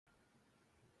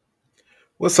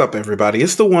What's up, everybody?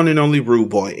 It's the one and only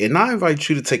Rude Boy, and I invite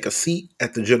you to take a seat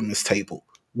at the gentleman's table.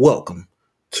 Welcome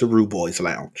to Rude Boy's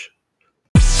Lounge.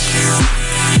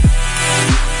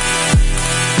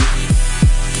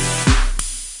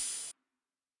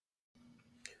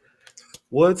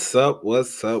 What's up?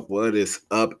 What's up? What is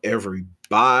up,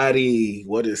 everybody?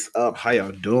 What is up? How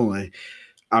y'all doing?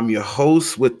 I'm your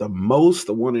host with the most,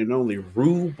 the one and only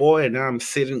Rude Boy, and I'm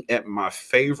sitting at my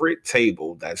favorite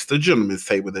table. That's the gentleman's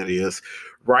table, that is,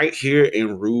 right here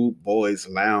in Rude Boy's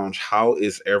Lounge. How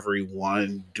is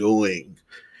everyone doing?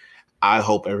 I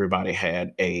hope everybody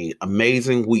had a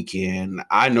amazing weekend.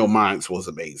 I know mine was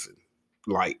amazing.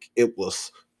 Like it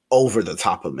was over the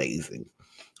top amazing.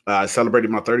 I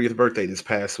celebrated my 30th birthday this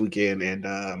past weekend, and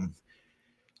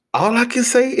all I can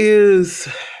say is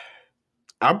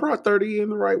I brought 30 in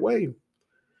the right way.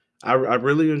 I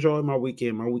really enjoyed my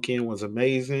weekend. My weekend was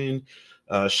amazing.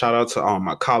 Shout out to all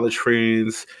my college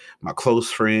friends, my close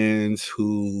friends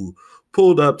who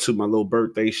pulled up to my little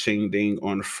birthday shindig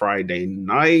on Friday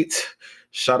night.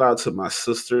 Shout out to my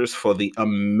sisters for the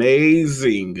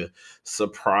amazing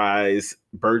surprise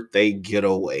birthday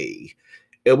getaway.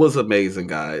 It was amazing,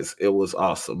 guys. It was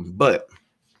awesome. But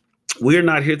we're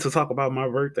not here to talk about my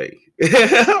birthday.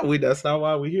 That's not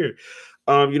why we're here.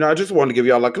 I just wanted to give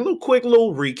y'all like a little quick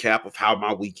little recap of how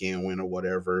my weekend went or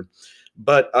whatever.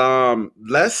 But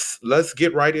let's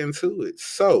get right into it.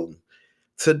 So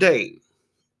today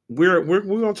we're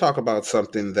gonna talk about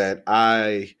something that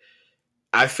I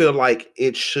feel like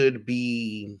it should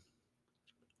be,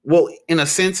 well, in a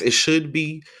sense it should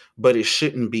be, but it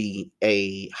shouldn't be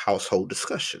a household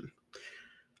discussion.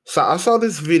 So I saw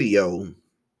this video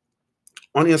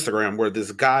on Instagram where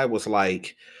this guy was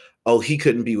like, "Oh, he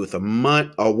couldn't be with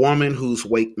a woman who's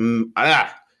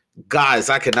guys,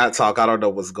 I cannot talk. I don't know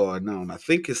what's going on. I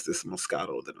think it's this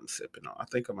Moscato that I'm sipping on. I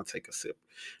think I'm gonna take a sip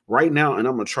right now, and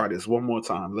I'm gonna try this one more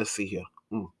time. Let's see here.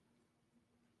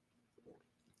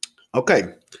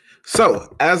 Okay,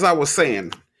 so as I was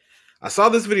saying, I saw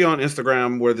this video on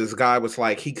Instagram where this guy was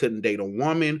like he couldn't date a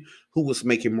woman who was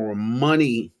making more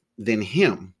money than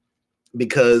him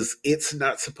because it's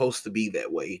not supposed to be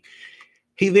that way.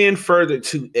 He then further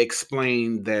to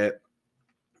explain that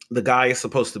the guy is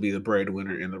supposed to be the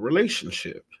breadwinner in the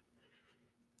relationship.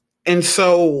 And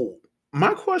so,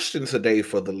 my question today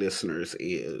for the listeners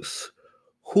is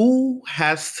who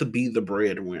has to be the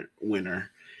breadwinner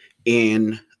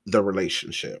in the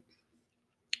relationship?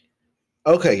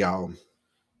 Okay, y'all.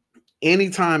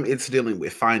 Anytime it's dealing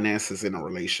with finances in a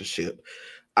relationship,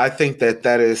 I think that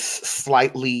that is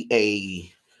slightly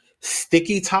a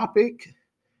sticky topic.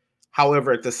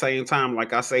 However, at the same time,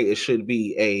 like I say, it should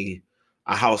be a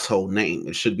household name.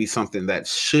 It should be something that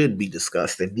should be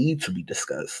discussed and need to be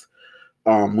discussed.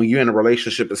 When you're in a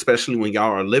relationship, especially when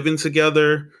y'all are living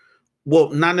together, well,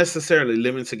 not necessarily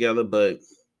living together, but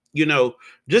you know,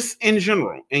 just in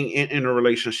general, in a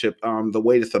relationship, the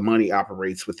way that the money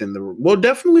operates within the, well,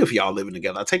 definitely if y'all living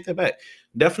together, I take that back.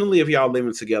 Definitely if y'all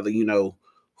living together,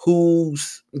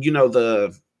 who's,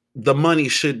 the money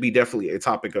should be definitely a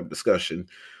topic of discussion,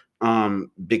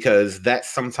 because that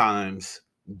sometimes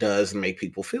does make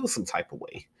people feel some type of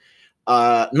way.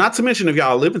 Not to mention if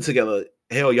y'all living together,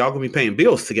 hell, y'all gonna be paying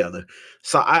bills together.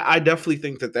 So I definitely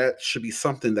think that that should be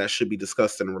something that should be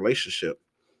discussed in a relationship.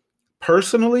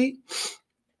 Personally,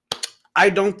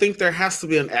 I don't think there has to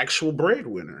be an actual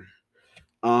breadwinner.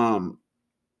 Um,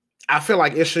 I feel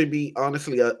like it should be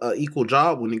honestly a equal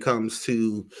job when it comes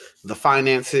to the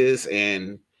finances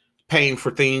and paying for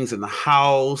things in the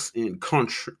house and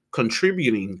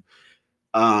contributing.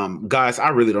 Guys, I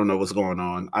really don't know what's going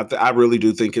on. I really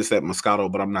do think it's that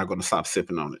Moscato, but I'm not going to stop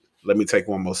sipping on it. Let me take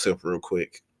one more sip real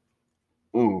quick.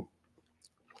 Mm.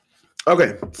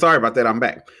 Okay, sorry about that. I'm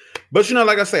back. But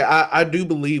like I say, I do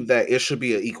believe that it should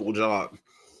be an equal job.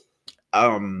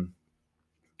 Um,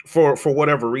 for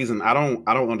whatever reason, I don't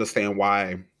understand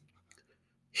why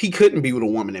he couldn't be with a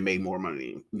woman that made more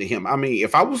money than him. I mean,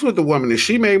 if I was with a woman and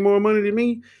she made more money than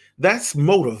me, that's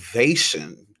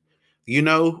motivation, you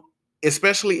know,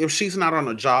 especially if she's not on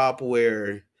a job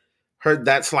where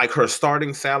that's like her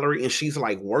starting salary and she's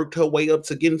like worked her way up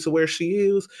to getting to where she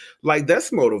is. Like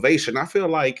that's motivation. I feel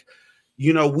like,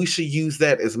 we should use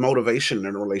that as motivation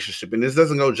in a relationship. And this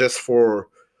doesn't go just for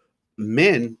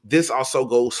men, this also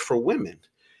goes for women.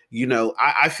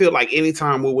 I feel like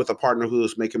anytime we're with a partner who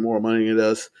is making more money than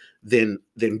us than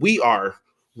we are,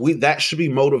 that should be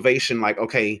motivation. Like,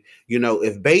 okay,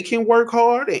 if Bay can work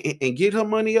hard and get her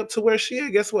money up to where she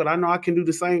is, guess what? I know I can do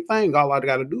the same thing. All I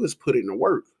got to do is put it in the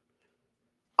work.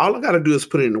 All I got to do is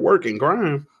put it in the work and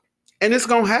grind, and it's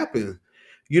gonna happen.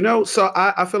 So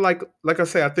I feel like I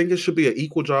say, I think it should be an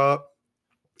equal job.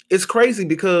 It's crazy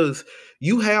because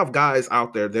you have guys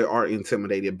out there that are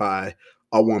intimidated by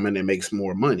a woman that makes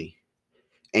more money.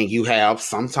 And you have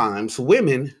sometimes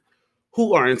women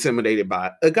who are intimidated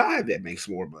by a guy that makes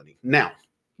more money. Now,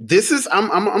 this is I'm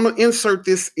gonna insert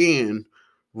this in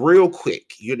real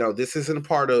quick. This isn't a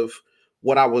part of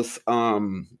what I was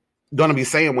gonna be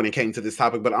saying when it came to this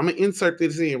topic, but I'm gonna insert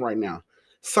this in right now.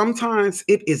 Sometimes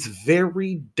it is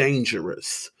very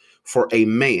dangerous for a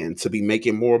man to be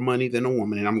making more money than a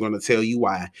woman, and I'm gonna tell you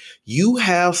why. You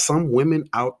have some women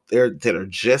out there that are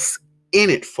just in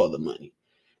it for the money.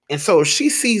 And so if she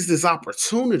sees this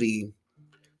opportunity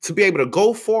to be able to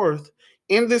go forth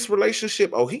in this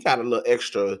relationship. Oh, he got a little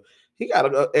extra. He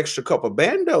got an extra couple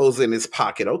bandos in his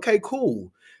pocket. Okay,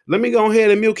 cool. Let me go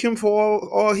ahead and milk him for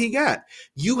all he got.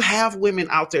 You have women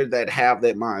out there that have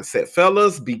that mindset.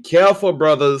 Fellas, be careful,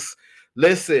 brothers.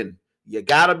 Listen, you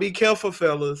got to be careful,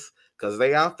 fellas, because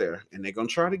they out there and they're going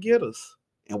to try to get us.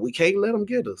 And we can't let them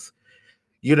get us.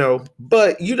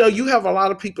 But you have a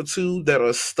lot of people too that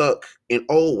are stuck in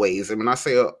old ways. And when I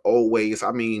say old ways,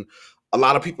 I mean a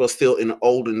lot of people are still in the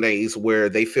olden days where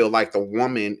they feel like the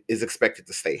woman is expected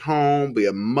to stay home, be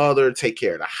a mother, take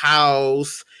care of the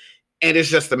house, and it's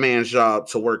just a man's job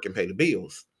to work and pay the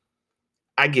bills.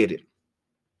 I get it.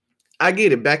 I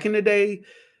get it. Back in the day,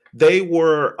 they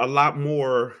were a lot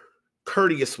more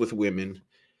courteous with women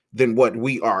than what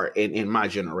we are in my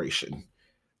generation.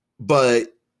 But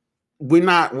we're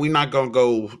not gonna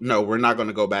go, no, we're not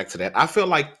gonna go back to that. I feel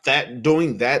like that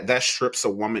doing that strips a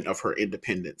woman of her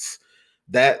independence.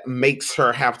 That makes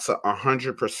her have to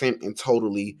 100% and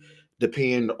totally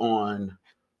depend on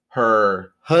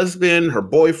her husband, her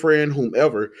boyfriend,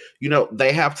 whomever.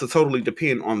 They have to totally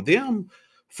depend on them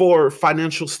for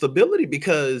financial stability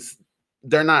because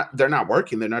they're not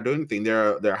working, they're not doing anything,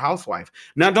 they're a housewife.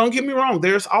 Now, don't get me wrong,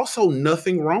 there's also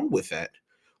nothing wrong with that,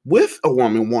 with a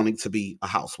woman wanting to be a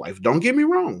housewife. Don't get me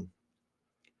wrong.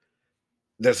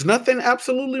 There's nothing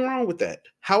absolutely wrong with that.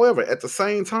 However, at the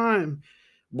same time,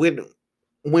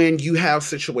 when you have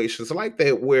situations like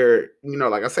that where,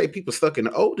 like I say, people stuck in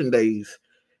the olden days,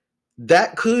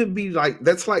 that could be like,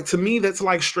 that's like, to me, that's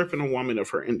like stripping a woman of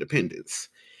her independence.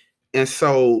 And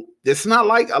so it's not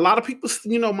like a lot of people,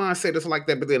 mindset is like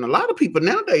that. But then a lot of people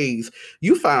nowadays,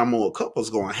 you find more couples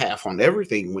going half on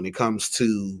everything when it comes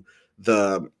to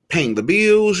the paying the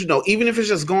bills. Even if it's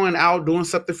just going out doing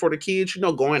something for the kids,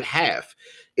 going half.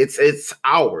 It's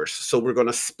ours, so we're going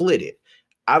to split it.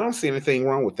 I don't see anything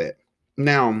wrong with that.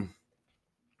 Now,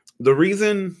 the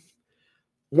reason,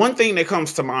 one thing that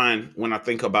comes to mind when I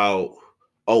think about,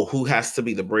 oh, who has to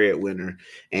be the breadwinner,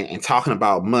 and talking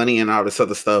about money and all this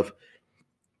other stuff,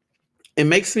 it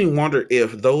makes me wonder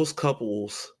if those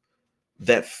couples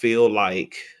that feel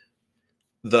like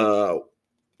the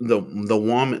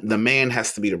woman, the man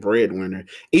has to be the breadwinner,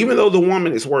 even though the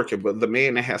woman is working, but the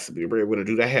man that has to be the breadwinner,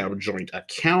 do they have joint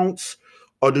accounts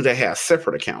or do they have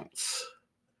separate accounts?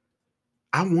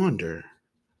 I wonder.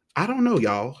 I don't know,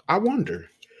 y'all. I wonder.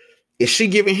 Is she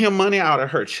giving him money out of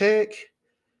her check?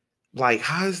 Like,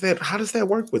 how does that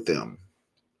work with them?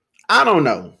 I don't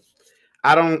know.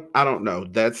 I don't know.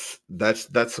 That's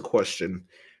a question.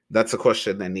 That's a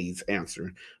question that needs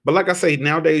answering. But like I say,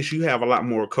 nowadays you have a lot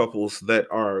more couples that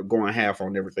are going half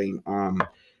on everything.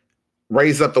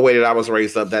 Raised up the way that I was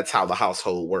raised up, that's how the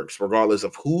household works, regardless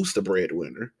of who's the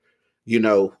breadwinner. You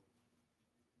know,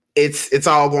 it's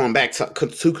all going back to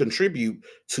contribute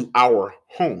to our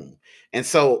home. And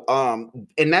so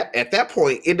and that at that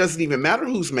point, it doesn't even matter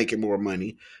who's making more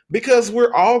money because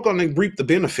we're all going to reap the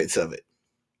benefits of it.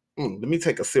 Let me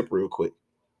take a sip real quick.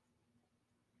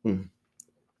 Mm.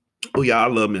 Oh yeah, I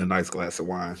love me a nice glass of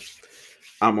wine.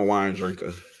 I'm a wine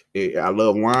drinker. Yeah, I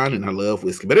love wine and I love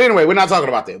whiskey. But anyway, we're not talking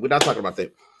about that. We're not talking about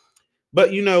that.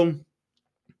 But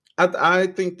I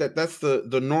think that that's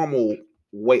the normal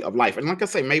way of life. And like I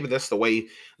say, maybe that's the way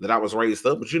that I was raised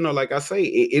up. But like I say,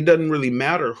 it doesn't really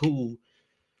matter who.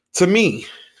 To me,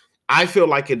 I feel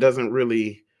like it doesn't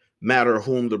really matter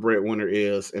whom the breadwinner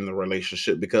is in the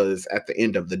relationship because at the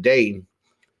end of the day,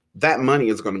 that money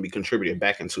is going to be contributed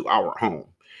back into our home.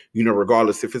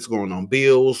 Regardless if it's going on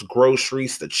bills,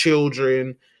 groceries, the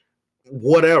children,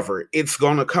 whatever, it's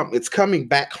coming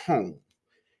back home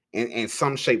in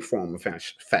some shape, form, or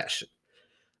fashion.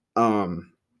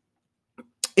 Um,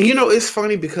 and it's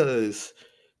funny because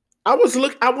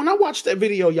when I watched that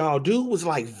video, y'all, dude was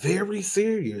like very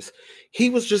serious. He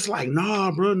was just like,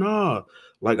 nah, bro, nah.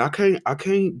 Like I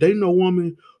can't date no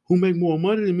woman who make more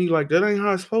money than me. Like that ain't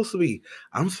how it's supposed to be.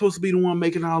 I'm supposed to be the one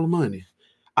making all the money.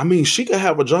 I mean, she could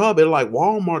have a job at like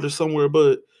Walmart or somewhere,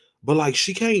 but like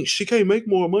she can't make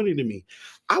more money than me.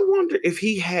 I wonder if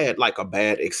he had like a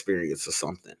bad experience or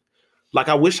something. Like,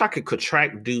 I wish I could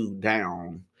track dude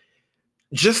down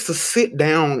just to sit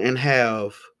down and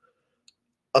have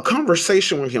a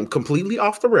conversation with him completely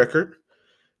off the record.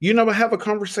 But have a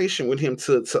conversation with him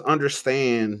to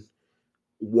understand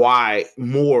why,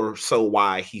 more so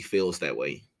why he feels that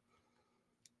way.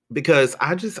 Because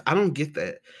I don't get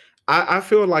that. I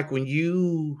feel like when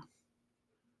you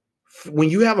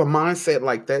have a mindset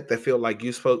like that feel like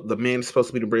the man is supposed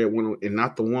to be the breadwinner and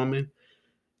not the woman.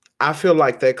 I feel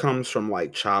like that comes from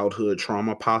like childhood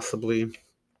trauma, possibly.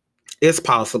 It's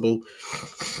possible.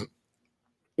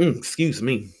 Excuse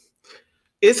me.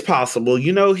 It's possible.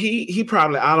 He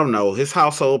probably, I don't know. His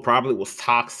household probably was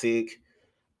toxic.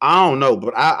 I don't know,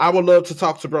 but I would love to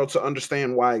talk to bro to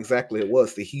understand why exactly it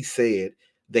was that he said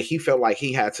that he felt like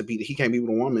he can't be with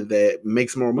a woman that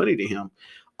makes more money than him.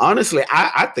 Honestly,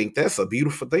 I think that's a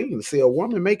beautiful thing to see a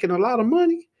woman making a lot of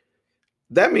money.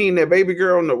 That means that baby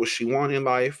girl know what she wants in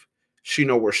life. She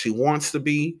know where she wants to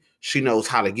be. She knows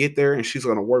how to get there, and she's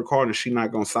gonna work hard, and she's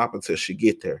not gonna stop until she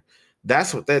get there.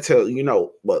 That's what that tells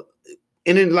But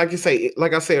and then, like I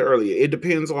said earlier, it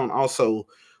depends on also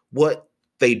what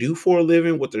they do for a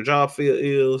living, what their job field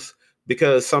is,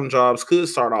 because some jobs could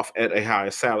start off at a higher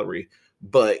salary,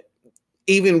 but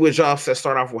even with jobs that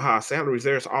start off with high salaries,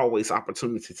 there's always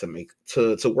opportunity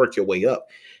to work your way up.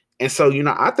 And so,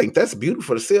 I think that's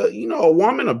beautiful to see,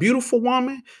 a beautiful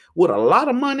woman with a lot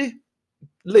of money.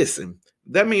 Listen,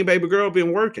 that mean baby girl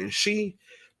been working. She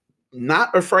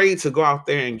not afraid to go out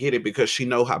there and get it because she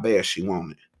know how bad she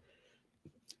want it.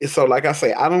 And so, like I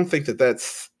say, I don't think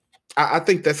that's. I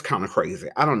think that's kind of crazy.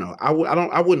 I don't know. I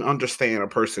wouldn't understand a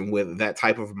person with that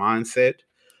type of mindset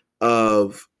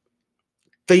of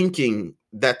thinking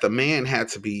that the man had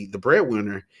to be the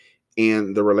breadwinner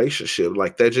in the relationship.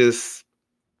 Like, that just,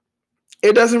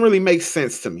 it doesn't really make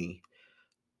sense to me.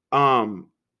 Um,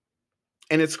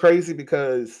 and it's crazy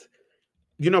because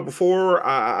before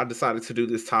I decided to do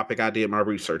this topic, I did my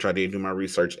research. I did do my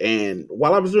research, and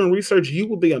while I was doing research, you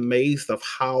would be amazed of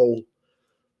how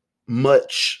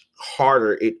much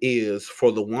harder it is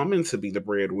for the woman to be the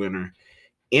breadwinner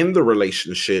in the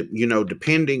relationship.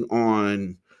 Depending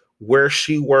on where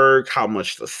she work, how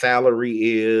much the salary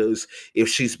is, if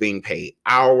she's being paid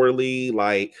hourly,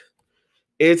 like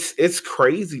it's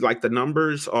crazy. Like, the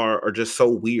numbers are just so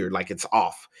weird. Like, it's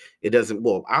off. It doesn't.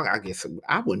 Well, I guess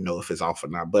I wouldn't know if it's off or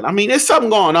not, but I mean, there's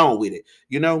something going on with it.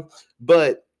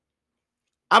 But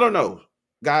I don't know,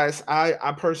 guys.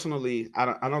 I personally,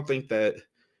 I don't think that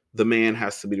the man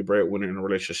has to be the breadwinner in a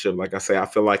relationship. Like I say, I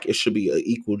feel like it should be an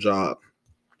equal job.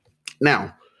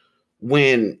 Now,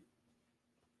 when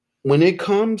it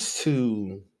comes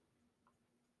to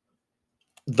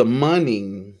the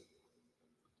money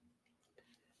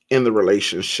in the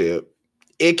relationship,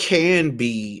 it can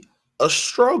be a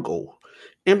struggle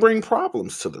and bring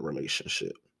problems to the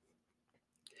relationship.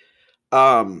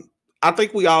 Um, I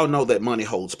think we all know that money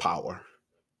holds power.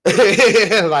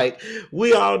 Like,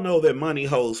 we all know that money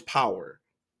holds power.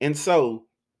 And so,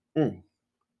 mm,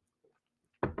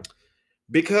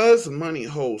 because money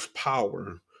holds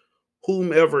power,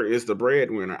 whomever is the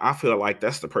breadwinner, I feel like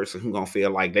that's the person who's gonna feel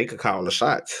like they could call the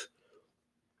shots.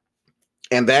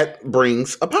 And that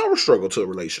brings a power struggle to a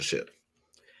relationship.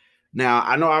 Now,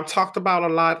 I know I've talked about a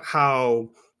lot how,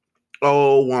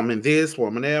 oh, woman this,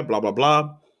 woman that, blah, blah,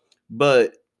 blah.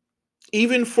 But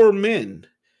even for men,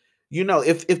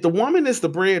 if the woman is the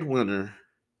breadwinner,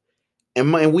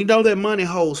 and we know that money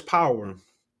holds power,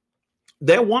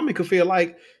 that woman could feel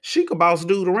like she could boss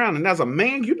dude around. And as a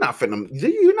man, you're not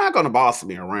gonna boss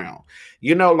me around.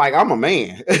 Like, I'm a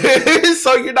man.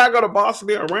 So you're not gonna boss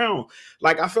me around.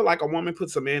 Like, I feel like a woman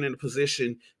puts a man in a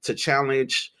position to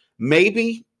challenge,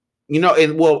 maybe,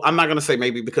 and well, I'm not gonna say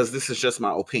maybe because this is just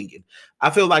my opinion. I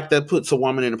feel like that puts a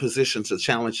woman in a position to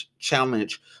challenge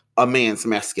a man's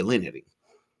masculinity.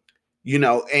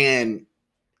 And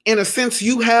in a sense,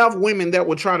 you have women that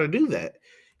would try to do that.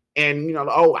 And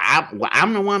oh,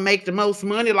 I'm the one make the most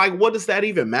money. Like, what does that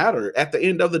even matter? At the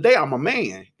end of the day, I'm a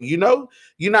man. You're not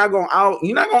gonna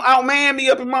outman me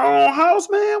up in my own house,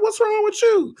 man. What's wrong with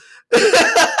you?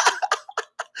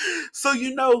 So,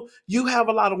 you have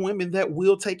a lot of women that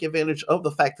will take advantage of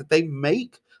the fact that they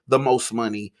make the most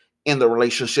money in the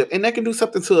relationship, and that can do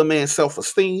something to a man's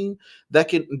self-esteem. That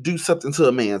can do something to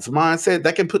a man's mindset.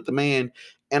 That can put the man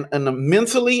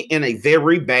mentally in a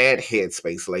very bad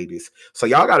headspace, ladies. So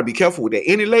y'all got to be careful with that.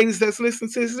 Any ladies that's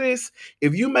listening to this,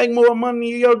 if you make more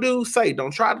money than your dude,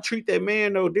 don't try to treat that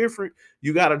man no different.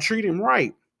 You got to treat him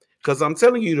right. Because I'm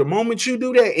telling you, the moment you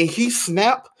do that and he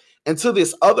snap into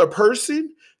this other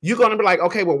person, You're gonna be like,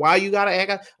 okay, well, why you gotta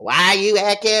act? Why you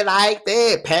acting like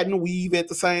that? Patting the weave at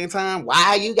the same time.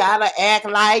 Why you gotta act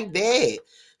like that?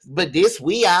 But this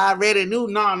we already knew.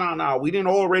 No, no, no. We didn't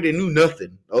already knew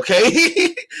nothing.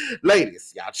 Okay,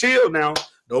 ladies, y'all chill now.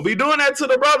 Don't be doing that to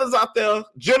the brothers out there,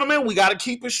 gentlemen. We gotta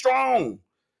keep it strong.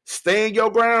 Stand your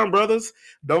ground, brothers.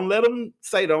 Don't let them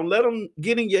say. Don't let them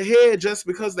get in your head just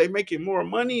because they making more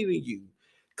money than you.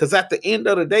 Because at the end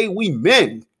of the day, we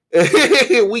men.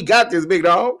 We got this, big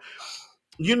dog.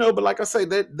 But like I say,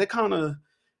 they kind of,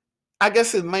 I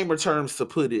guess in lamer terms to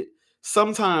put it,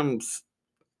 sometimes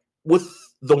with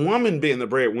the woman being the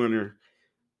breadwinner,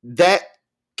 that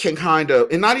can kind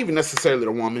of, and not even necessarily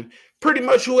the woman, pretty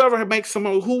much who's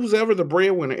ever the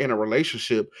breadwinner in a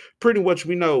relationship, pretty much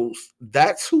we know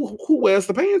that's who wears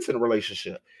the pants in a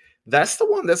relationship. That's the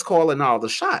one that's calling all the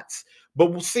shots.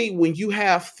 But we'll see when you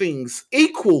have things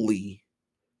equally.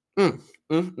 Mm,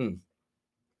 mm, mm.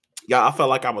 Yeah, I felt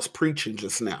like I was preaching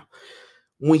just now.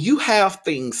 When you have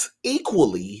things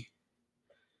equally,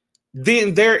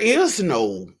 then there is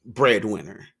no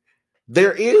breadwinner.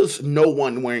 There is no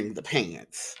one wearing the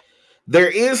pants. There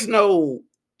is no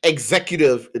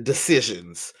executive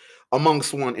decisions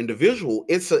amongst one individual.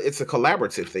 It's a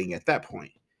collaborative thing at that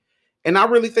point. And I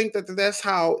really think that that's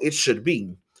how it should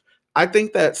be. I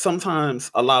think that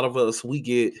sometimes a lot of us we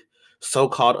get so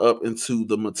caught up into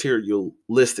the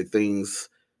materialistic things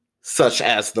such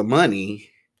as the money,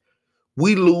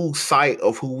 we lose sight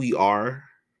of who we are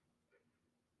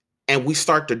and we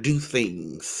start to do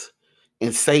things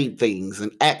and say things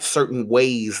and act certain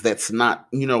ways that's not,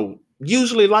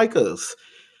 usually like us.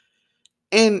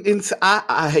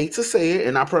 I hate to say it,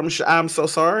 and I promise you, I'm so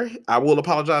sorry. I will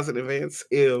apologize in advance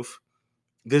if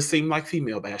this seemed like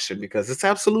female bashing because it's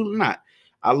absolutely not.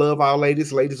 I love all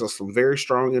ladies. Ladies are some very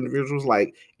strong individuals.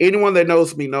 Like anyone that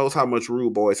knows me knows how much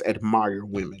rude boys admire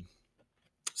women.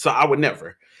 So I would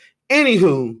never.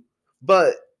 Anywho,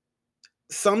 but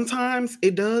sometimes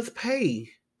it does pay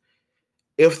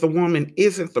if the woman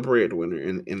isn't the breadwinner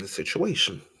in the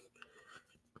situation.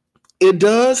 It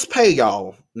does pay,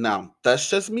 y'all. Now, that's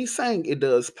just me saying it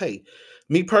does pay.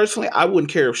 Me personally, I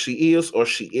wouldn't care if she is or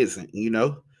she isn't.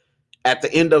 At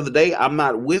the end of the day, I'm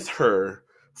not with her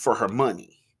for her money.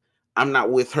 I'm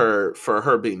not with her for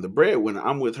her being the breadwinner.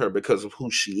 I'm with her because of who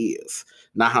she is,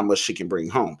 not how much she can bring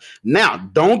home. Now,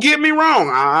 don't get me wrong.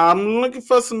 I'm looking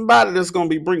for somebody that's going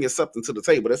to be bringing something to the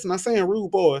table. That's not saying rude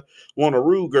boy want a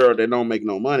rude girl that don't make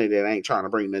no money that ain't trying to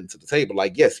bring nothing to the table.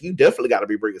 Like, yes, you definitely got to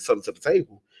be bringing something to the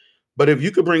table. But if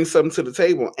you could bring something to the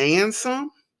table and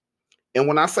some, and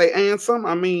when I say and some,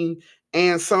 I mean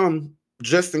and some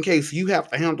just in case you have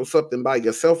to handle something by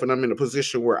yourself and I'm in a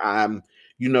position where I'm,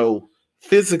 you know,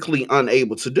 physically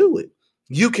unable to do it.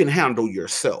 You can handle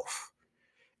yourself.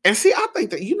 And see, I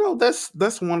think that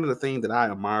that's one of the things that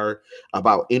I admire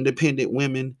about independent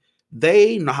women.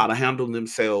 They know how to handle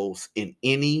themselves in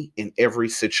any and every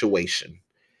situation.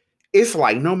 It's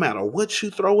like no matter what you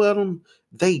throw at them,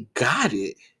 they got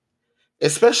it.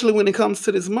 Especially when it comes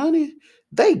to this money,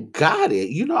 they got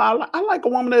it. I like a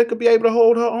woman that could be able to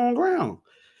hold her own ground.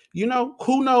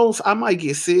 Who knows? I might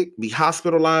get sick, be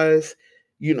hospitalized,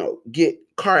 get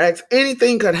car accidents.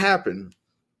 Anything could happen.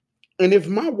 And if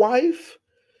my wife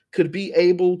could be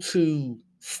able to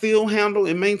still handle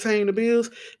and maintain the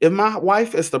bills, if my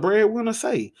wife is the breadwinner,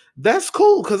 say that's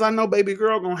cool because I know baby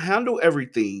girl gonna handle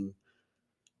everything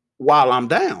while I'm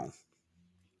down.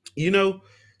 you know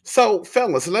so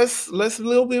fellas, let's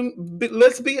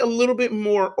be a little bit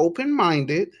more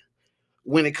open-minded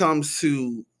when it comes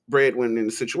to breadwinning in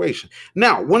the situation.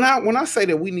 Now, when I say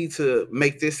that we need to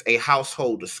make this a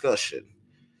household discussion,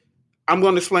 I'm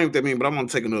going to explain what that means, but I'm going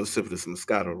to take another sip of this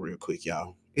Moscato real quick,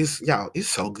 y'all. It's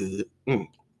so good. Mm.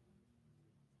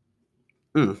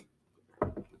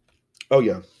 Oh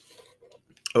yeah.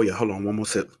 Oh yeah, hold on, one more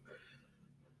sip.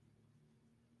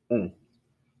 Mm.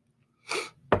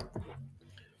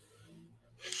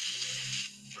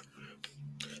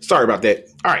 Sorry about that.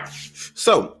 All right,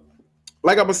 so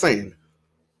like I was saying,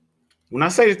 when I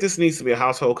say that this needs to be a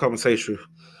household conversation,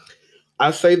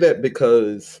 I say that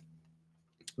because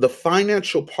the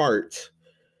financial part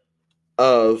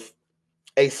of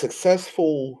a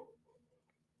successful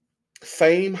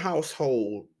same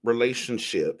household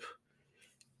relationship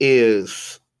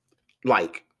is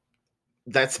like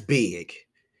that's big.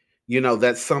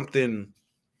 That's something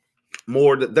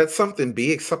more, that's something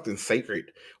big, something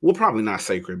sacred. Well, probably not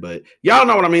sacred, but y'all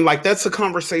know what I mean. Like that's a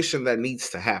conversation that needs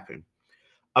to happen.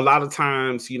 A lot of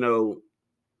times, man,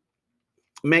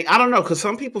 I don't know, because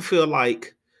some people feel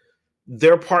like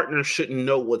their partner shouldn't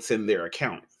know what's in their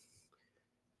account.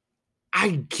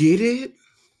 I get it.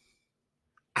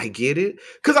 I get it.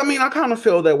 Cause I mean, I kind of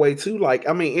feel that way too. Like,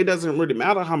 I mean, it doesn't really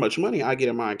matter how much money I get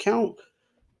in my account.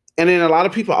 And then a lot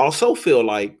of people also feel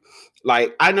like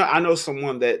I know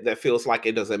someone that feels like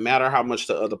it doesn't matter how much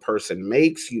the other person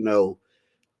makes,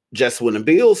 just when the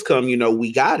bills come,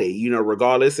 we got it,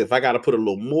 regardless if I got to put a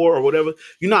little more or whatever.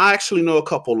 I actually know a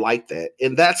couple like that,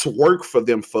 and that's worked for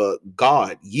them for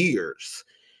God years.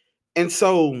 And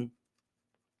so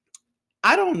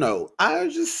I don't know. I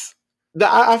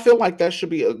feel like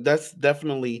that's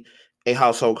definitely a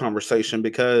household conversation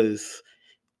because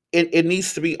it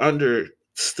needs to be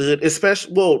understood,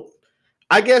 especially, well,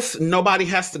 I guess nobody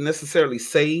has to necessarily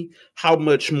say how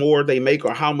much more they make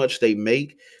or how much they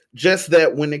make. Just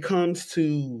that when it comes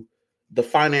to the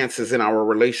finances in our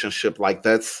relationship, like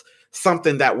that's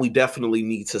something that we definitely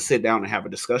need to sit down and have a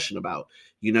discussion about.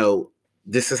 You know,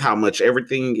 this is how much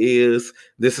everything is.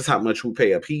 This is how much we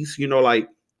pay a piece. Like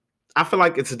I feel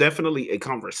like it's definitely a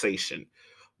conversation,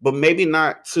 but maybe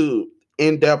not to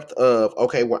in depth of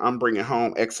okay, well, I'm bringing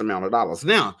home X amount of dollars.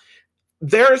 Now,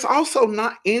 there is also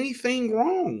not anything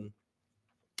wrong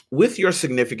with your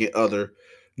significant other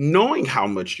knowing how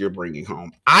much you're bringing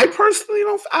home. I personally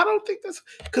don't think that's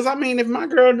because I mean, if my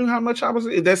girl knew how much I was,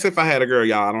 that's if I had a girl,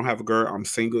 y'all. I don't have a girl. I'm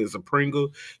single as a Pringle.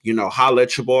 Holla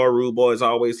at your boy. Rude boy is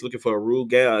always looking for a rude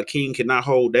gal. A king cannot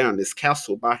hold down this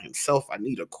castle by himself. I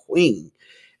need a queen.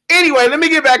 Anyway, let me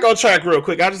get back on track real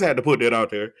quick. I just had to put that out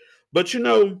there. But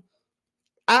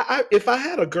I if I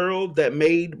had a girl that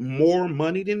made more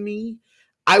money than me,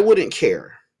 I wouldn't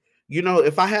care.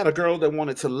 If I had a girl that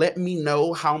wanted to let me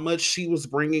know how much she was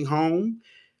bringing home,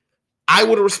 I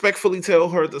would respectfully tell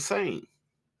her the same,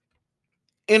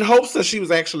 in hopes that she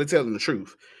was actually telling the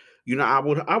truth. I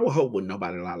would hope with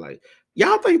nobody lie. Like,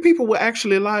 y'all think people would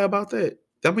actually lie about that?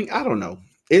 I mean, I don't know.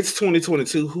 It's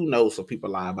 2022. Who knows what people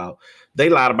lie about? They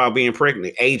lied about being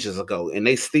pregnant ages ago, and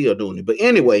they still doing it. But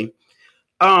anyway,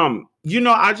 I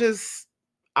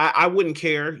wouldn't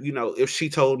care, if she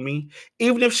told me.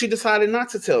 Even if she decided not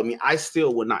to tell me, I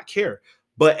still would not care.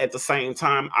 But at the same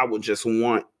time, I would just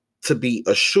want to be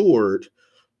assured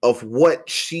of what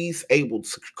she's able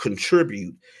to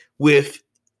contribute with,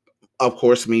 of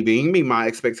course, me being me, my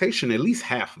expectation, at least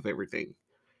half of everything,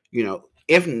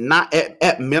 if not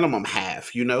at minimum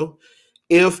half,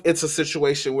 if it's a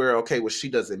situation where okay, well, she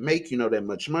doesn't make that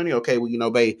much money, okay,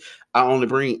 well, babe, I only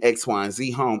bring X, Y, and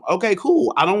Z home. Okay,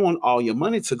 cool. I don't want all your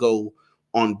money to go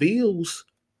on bills.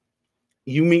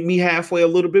 You meet me halfway, a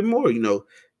little bit more.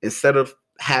 Instead of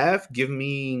half, give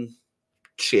me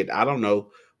shit. I don't know,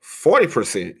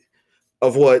 40%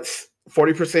 of what's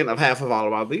 40% of half of all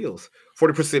of our bills.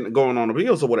 40% going on the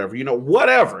bills or whatever.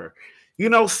 Whatever.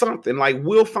 Something like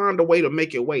we'll find a way to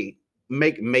make it way.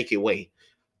 Make it way.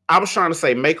 I was trying to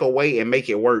say make a way and make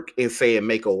it work and say and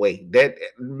make a way. That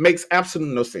makes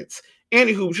absolutely no sense.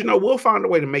 Anywho, we'll find a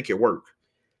way to make it work.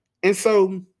 And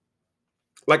so,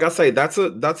 like I say, that's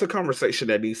a conversation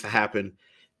that needs to happen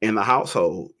in the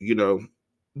household,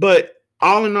 But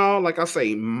all in all, like I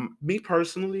say, me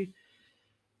personally,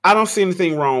 I don't see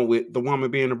anything wrong with the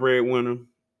woman being a breadwinner.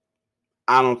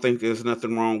 I don't think there's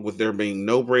nothing wrong with there being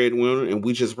no breadwinner, and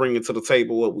we just bring it to the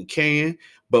table what we can,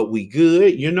 but we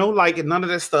good, like none of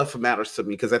that stuff matters to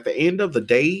me because at the end of the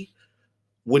day,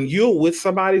 when you're with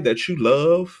somebody that you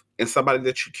love and somebody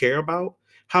that you care about,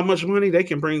 how much money they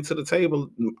can bring to the table,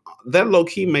 that low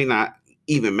key may not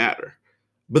even matter.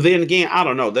 But then again, I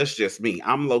don't know. That's just me.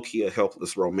 I'm low key a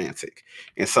helpless romantic,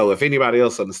 and so if anybody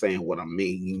else understands what I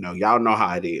mean, y'all know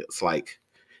how it is. Like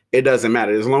it doesn't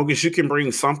matter as long as you can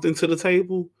bring something to the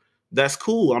table. That's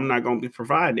cool. I'm not gonna be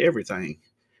providing everything.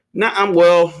 Now I'm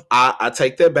well. I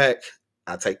take that back.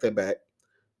 I take that back.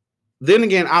 Then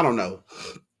again, I don't know.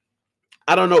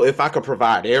 I don't know if I could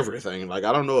provide everything. Like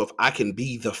I don't know if I can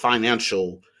be the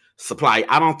financial supply.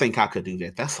 I don't think I could do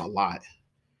that. That's a lot.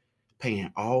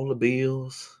 Paying all the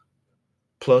bills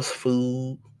plus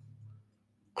food,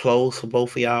 clothes for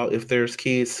both of y'all. If there's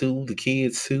kids too, the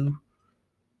kids too.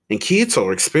 And kids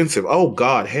are expensive. Oh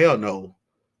God, hell no.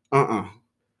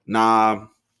 Nah.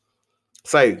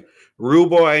 Say, real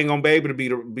boy ain't gonna be able to be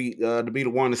the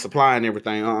one that's supplying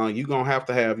everything. You gonna have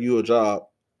to have you a job.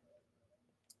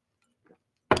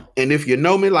 And if you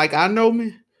know me like I know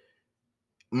me,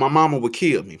 my mama would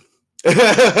kill me.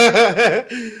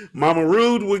 Mama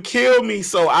Rude would kill me,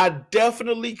 so I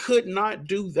definitely could not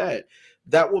do that.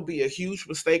 That would be a huge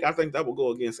mistake. I think that would go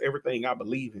against everything I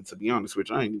believe in, to be honest,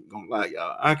 which I ain't even gonna lie,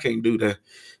 y'all. I can't do that.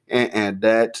 And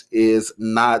that is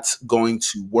not going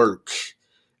to work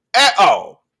at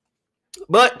all.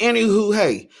 But anywho,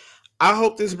 hey, I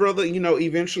hope this brother,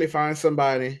 eventually finds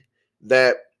somebody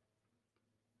that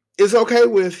is okay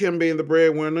with him being the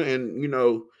breadwinner. And,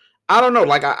 I don't know.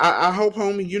 Like I hope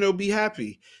homie, be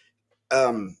happy.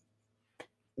 Um,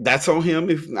 that's on him.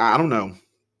 If I don't know,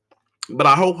 but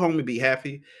I hope homie be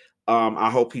happy. I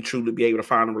hope he truly be able to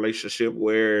find a relationship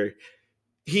where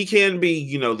he can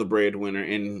be, the breadwinner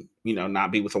and,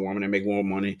 not be with a woman and make more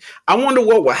money. I wonder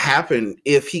what would happen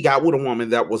if he got with a woman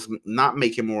that was not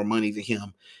making more money than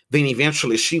him. Then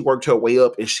eventually she worked her way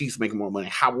up and she's making more money.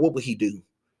 What would he do?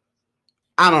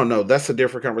 I don't know. That's a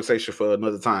different conversation for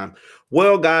another time.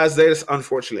 Well, guys, that's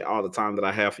unfortunately all the time that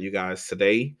I have for you guys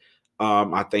today.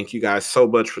 I thank you guys so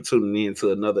much for tuning in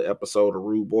to another episode of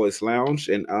Rude Boys Lounge.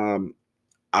 And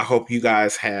I hope you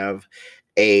guys have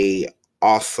a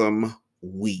awesome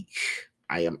week.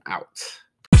 I am out.